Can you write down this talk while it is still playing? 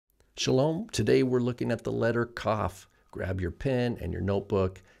Shalom. Today we're looking at the letter Kaf. Grab your pen and your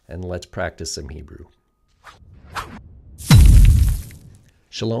notebook and let's practice some Hebrew.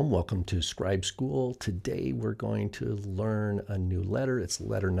 Shalom. Welcome to Scribe School. Today we're going to learn a new letter. It's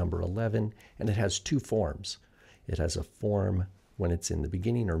letter number 11, and it has two forms. It has a form when it's in the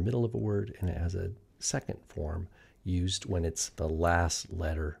beginning or middle of a word, and it has a second form used when it's the last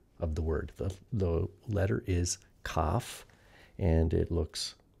letter of the word. The letter is Kaf, and it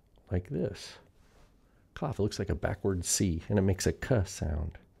looks like this. Kaf. It looks like a backward C, and it makes a K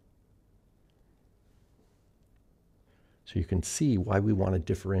sound. So you can see why we want to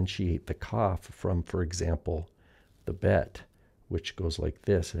differentiate the Kaf from, for example, the bet, which goes like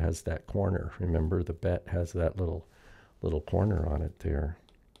this. It has that corner. Remember, the bet has that little corner on it there.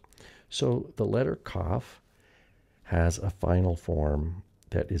 So the letter Kaf has a final form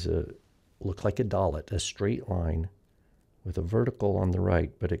that is look like a dalet, a straight line with a vertical on the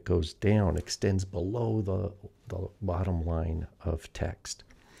right, but it goes down, extends below the bottom line of text.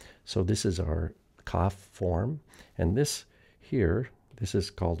 So this is our Kaf form, and this here, this is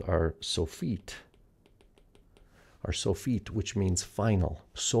called our Sophit. Our Sophit, which means final.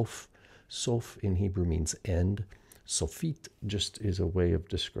 Sof in Hebrew means end. Sophit just is a way of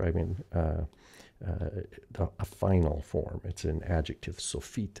describing a final form. It's an adjective.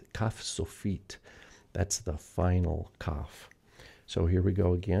 Sophit, Kaf Sophit. That's the final Kaf. So here we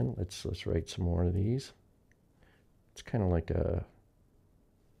go again. Let's write some more of these. It's kind of like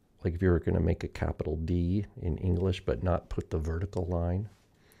if you were going to make a capital D in English, but not put the vertical line.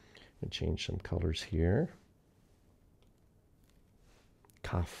 And change some colors here.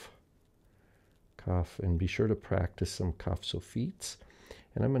 Kaf. Kaf. And be sure to practice some Kaf Sophits.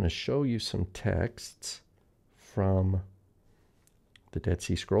 And I'm going to show you some texts from the Dead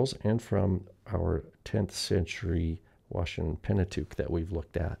Sea Scrolls and from our 10th century Washington Pentateuch that we've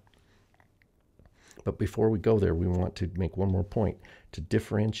looked at. But before we go there, we want to make one more point to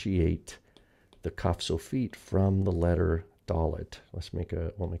differentiate the Kaf Sophit from the letter dalet.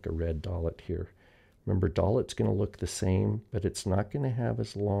 We'll make a red dalet here. Remember, dalet's going to look the same, but it's not going to have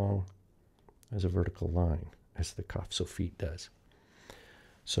as long as a vertical line as the Kaf Sophit does.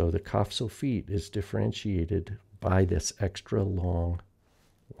 So the Kaf Sophit is differentiated by this extra long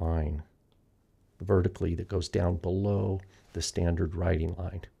line vertically that goes down below the standard writing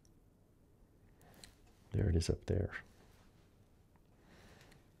line. There it is up there.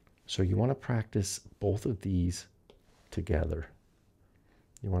 So you want to practice both of these together.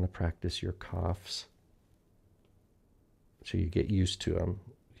 You want to practice your Kafs so you get used to them.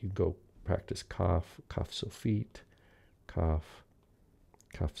 You go practice Kaf, Kaf Sophit, Kaf,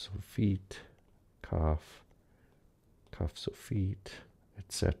 Kaf Sophit, Kaf, Kaf Sophit,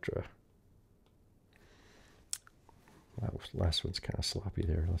 etc. That last one's kind of sloppy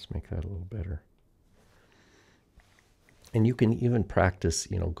there. Let's make that a little better. And you can even practice,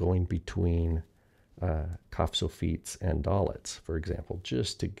 going between Kaf Sophits and dalets, for example,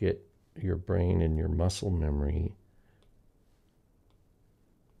 just to get your brain and your muscle memory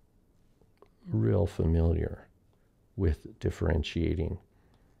real familiar with differentiating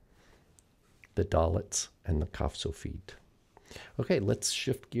the dalets and the Kaf Sophit. Okay, let's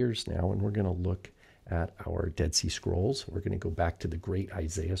shift gears now, and we're going to look at our Dead Sea Scrolls. We're going to go back to the Great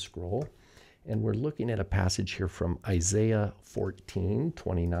Isaiah Scroll, and we're looking at a passage here from Isaiah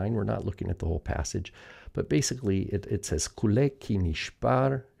 14:29. We're not looking at the whole passage, but basically it says, Kule ki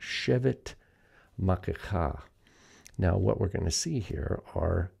nishbar shevet makecha. Now what we're going to see here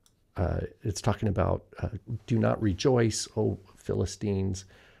are, it's talking about, do not rejoice, O Philistines,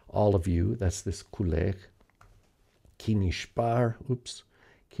 all of you. That's this Kule ki nishbar,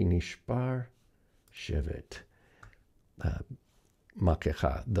 ki nishbar shevet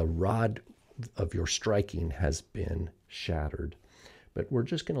makecha. The rod of your striking has been shattered. But we're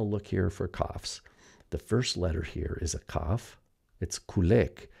just going to look here for Kafs. The first letter here is a Kaf. It's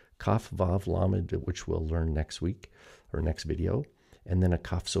kulek, Kaf Vav Lamed, which we'll learn next week or next video, and then a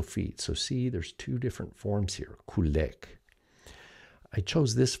Kaf Sophit. So see, there's two different forms here, kulek. I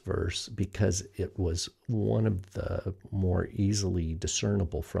chose this verse because it was one of the more easily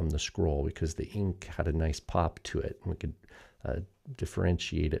discernible from the scroll, because the ink had a nice pop to it, and we could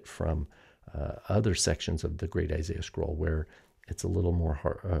differentiate it from other sections of the Great Isaiah Scroll where it's a little more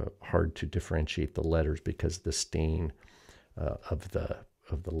hard to differentiate the letters because the stain of the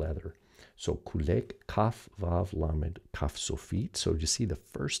leather. So kulek, Kaf Vav Lamed, Kaf Sophit. So you see the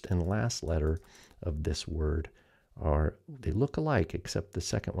first and last letter of this word they look alike, except the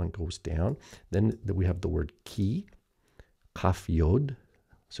second one goes down. Then we have the word ki, Kaf Yod.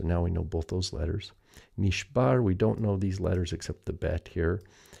 So now we know both those letters. Nishbar, we don't know these letters except the bet here.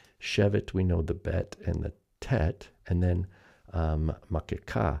 Shevet, we know the bet and the tet, and then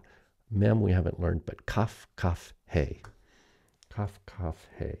makeka. Mem we haven't learned, but kaf, kaf, hey. Kaf, kaf,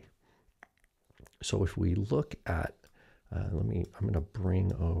 hey. So if we look at, I'm going to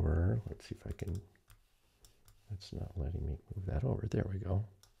bring over, let's see if I can, it's not letting me move that over. There we go.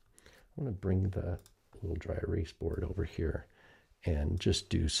 I'm going to bring the little dry erase board over here and just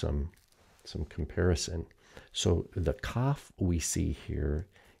do some comparison. So the kaf we see here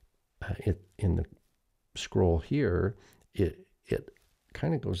in the scroll here, it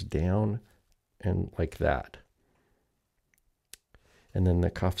kind of goes down and like that. And then the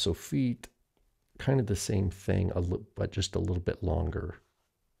kaf sofit, kind of the same thing, but just a little bit longer.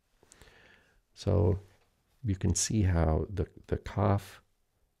 So you can see how the kaf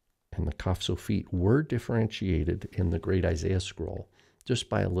and the kaf sofit were differentiated in the Great Isaiah Scroll just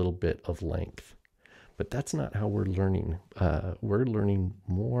by a little bit of length. But that's not how we're learning. We're learning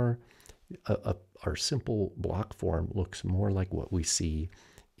more, our simple block form looks more like what we see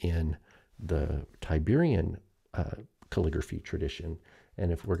in the Tiberian calligraphy tradition.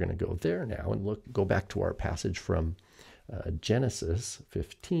 And if we're going to go there now and go back to our passage from Genesis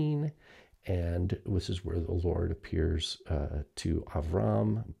 15, and this is where the Lord appears to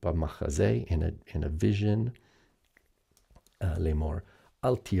Avram b'machazeh in a vision. Lemor,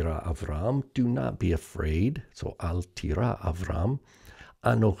 al tira Avram, do not be afraid. So al tira Avram,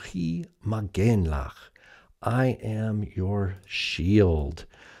 anochi magen lach, I am your shield.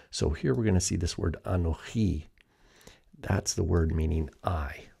 So here we're going to see this word anochi. That's the word meaning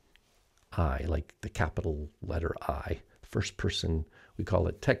I, like the capital letter I. First person, we call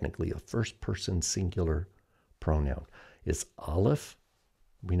it technically a first person singular pronoun. Is Aleph,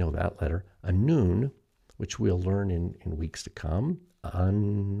 we know that letter. A nun, which we'll learn in weeks to come.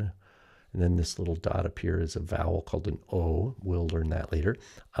 An, and then this little dot up here is a vowel called an O. We'll learn that later.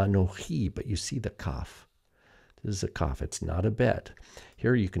 Anochi, but you see the kaf. This is a kaf. It's not a bet.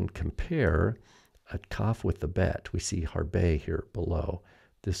 Here you can compare a kaf with the bet. We see harbe here below.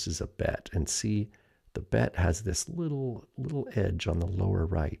 This is a bet. And see, the bet has this little edge on the lower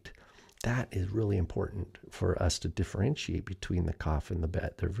right. That is really important for us to differentiate between the kaf and the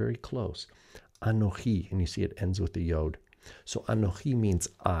bet. They're very close. Anochi, and you see it ends with the yod. So anochi means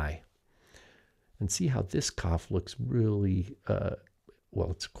I. And see how this kaf looks really,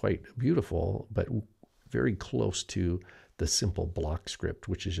 well, it's quite beautiful, but very close to the simple block script,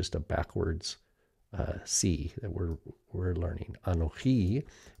 which is just a backwards C that we're learning. Anochi.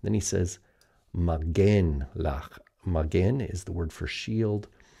 Then he says, magen lach. Magen is the word for shield.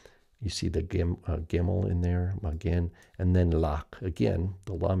 You see the gimel in there, magen, and then lach. Again,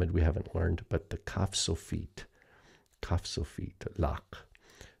 the lamed we haven't learned, but the kaf sofit, lach.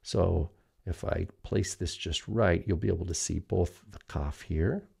 So if I place this just right, you'll be able to see both the kaf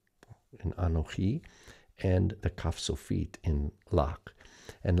here in anochi and the kaf sofit in lach.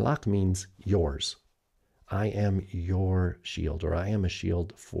 And lach means yours. I am your shield, or I am a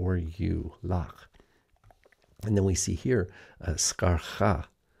shield for you, lach. And then we see here, skarcha.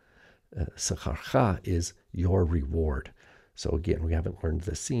 Sacharcha is your reward. So again, we haven't learned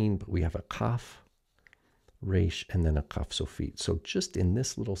the scene, but we have a kaf, resh, and then a kaf sofit. So just in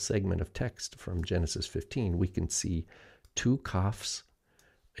this little segment of text from Genesis 15, we can see two kafs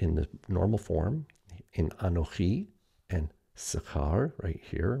in the normal form, in anochi and sachar, right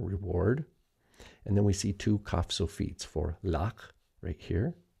here, reward. And then we see two kaf sofits for lach, right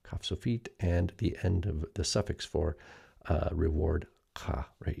here, kaf sofit, and the end of the suffix for reward, cha,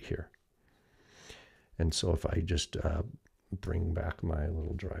 right here. And so if I just bring back my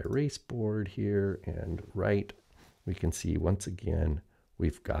little dry erase board here and write, we can see once again,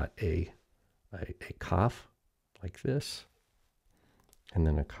 we've got a kaf like this, and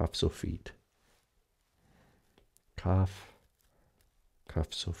then a kaf sofit. Kaf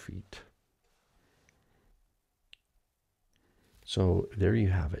sofit. So there you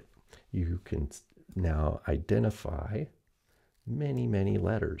have it. You can now identify many, many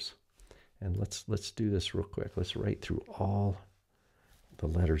letters. And let's do this real quick. Let's write through all the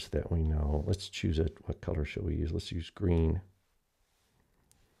letters that we know. Let's choose it. What color shall we use? Let's use green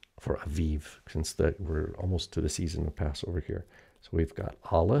for Aviv, since we're almost to the season of Passover here. So we've got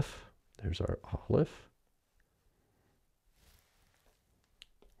Aleph. There's our Aleph.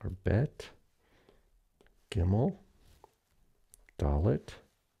 Our Bet. Gimel. Dalet.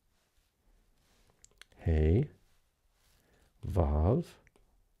 Hey. Vav.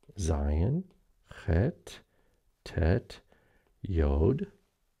 Zion, Chet, Tet, Yod.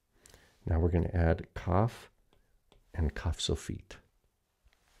 Now we're going to add Kaf and Kaf Sofit.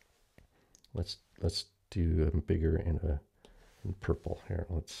 Let's do them bigger in in purple. Here,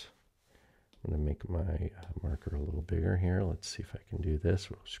 I'm going to make my marker a little bigger here. Let's see if I can do this.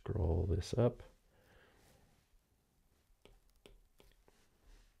 We'll scroll this up.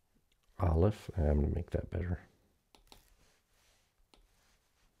 Aleph, I'm going to make that better.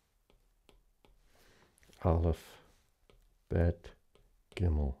 Aleph, Bet,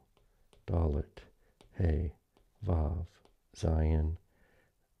 Gimel, Dalet, Hey, Vav, Zion,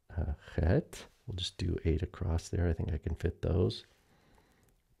 Chet. We'll just do 8 across there. I think I can fit those.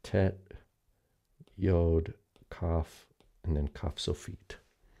 Tet, Yod, Kaf, and then Kaf Sofit.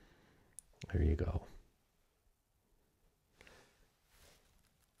 There you go.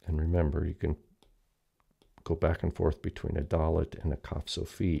 And remember, you can go back and forth between a Dalet and a Kaf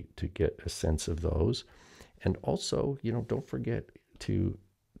Sofit to get a sense of those. And also, don't forget to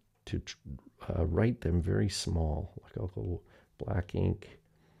write them very small. Like I'll go black ink,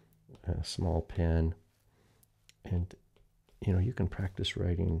 a small pen, and you can practice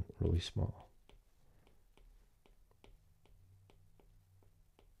writing really small.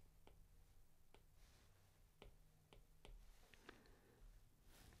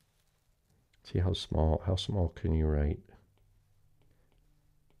 See how small can you write?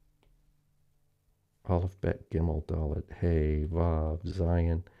 Aleph, Bet, Gimel, Dalet, Hey, Vav,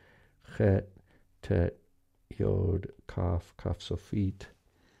 Zion, Chet, Tet, Yod, Kaf, Kaf Sofit.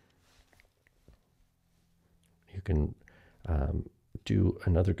 You can do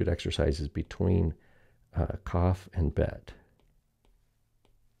another good exercise is between Kaf and Bet.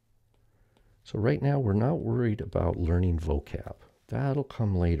 So right now we're not worried about learning vocab. That'll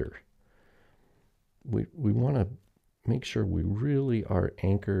come later. We want to make sure we really are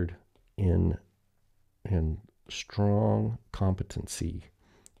anchored in strong competency,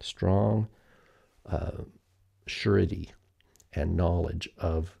 strong surety and knowledge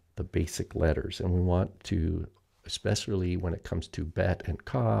of the basic letters. And we want to, especially when it comes to Bet and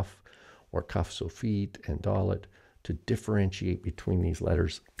Kaf, or Kaf Sofit and Dalet, to differentiate between these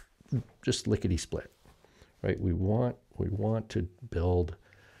letters just lickety-split, right? We want to build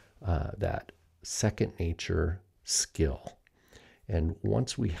that second nature skill. And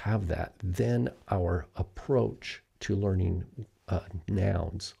once we have that, then our approach to learning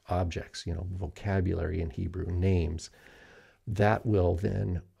nouns, objects, vocabulary in Hebrew, names, that will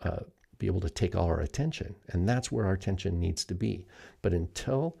then be able to take all our attention. And that's where our attention needs to be. But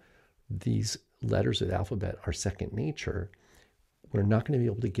until these letters of the alphabet are second nature, we're not going to be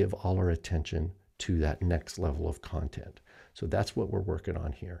able to give all our attention to that next level of content. So that's what we're working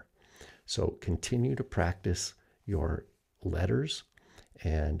on here. So continue to practice your letters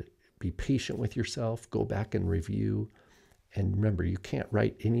and be patient with yourself. Go back and review. And remember, you can't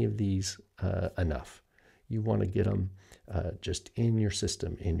write any of these enough. You want to get them just in your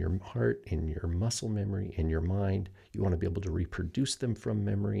system, in your heart, in your muscle memory, in your mind. You want to be able to reproduce them from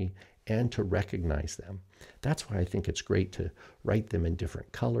memory and to recognize them. That's why I think it's great to write them in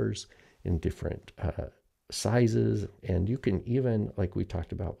different colors, in different sizes. And you can even, like we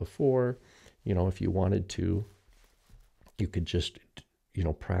talked about before, if you wanted to, you could just,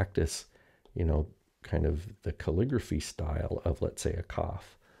 practice, kind of the calligraphy style of, let's say, a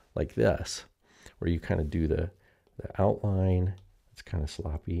Kaf, like this, where you kind of do the outline. It's kind of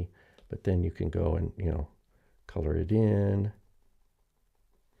sloppy, but then you can go and, color it in.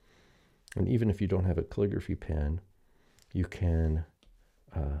 And even if you don't have a calligraphy pen, you can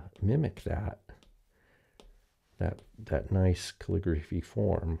mimic that nice calligraphy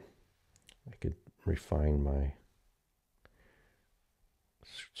form. I could refine my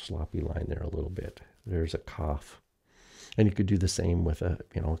sloppy line there a little bit. There's a Kaf. And you could do the same with a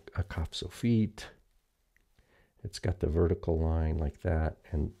Kaf Sofit. It's got the vertical line like that,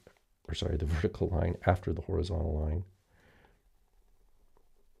 the vertical line after the horizontal line.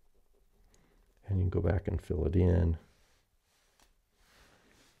 And you can go back and fill it in.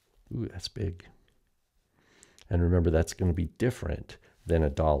 Ooh, that's big. And remember, that's going to be different than a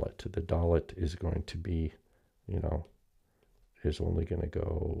Dalet. The Dalet is going to be, is only going to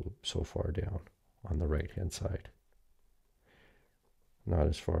go so far down on the right-hand side. Not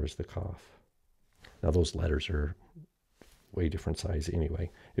as far as the Kaf. Now, those letters are way different size anyway.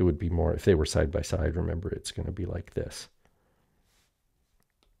 It would be more, if they were side by side, remember, it's going to be like this.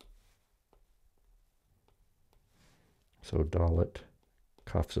 So Dalet,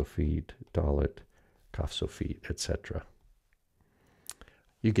 Kaf Sofit, Dalet, Kaf Sofit, etc.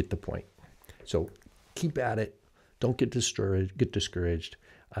 You get the point. So keep at it. Don't get discouraged.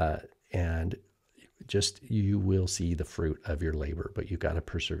 And just, you will see the fruit of your labor, but you got to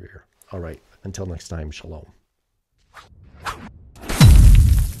persevere. All right. Until next time, shalom.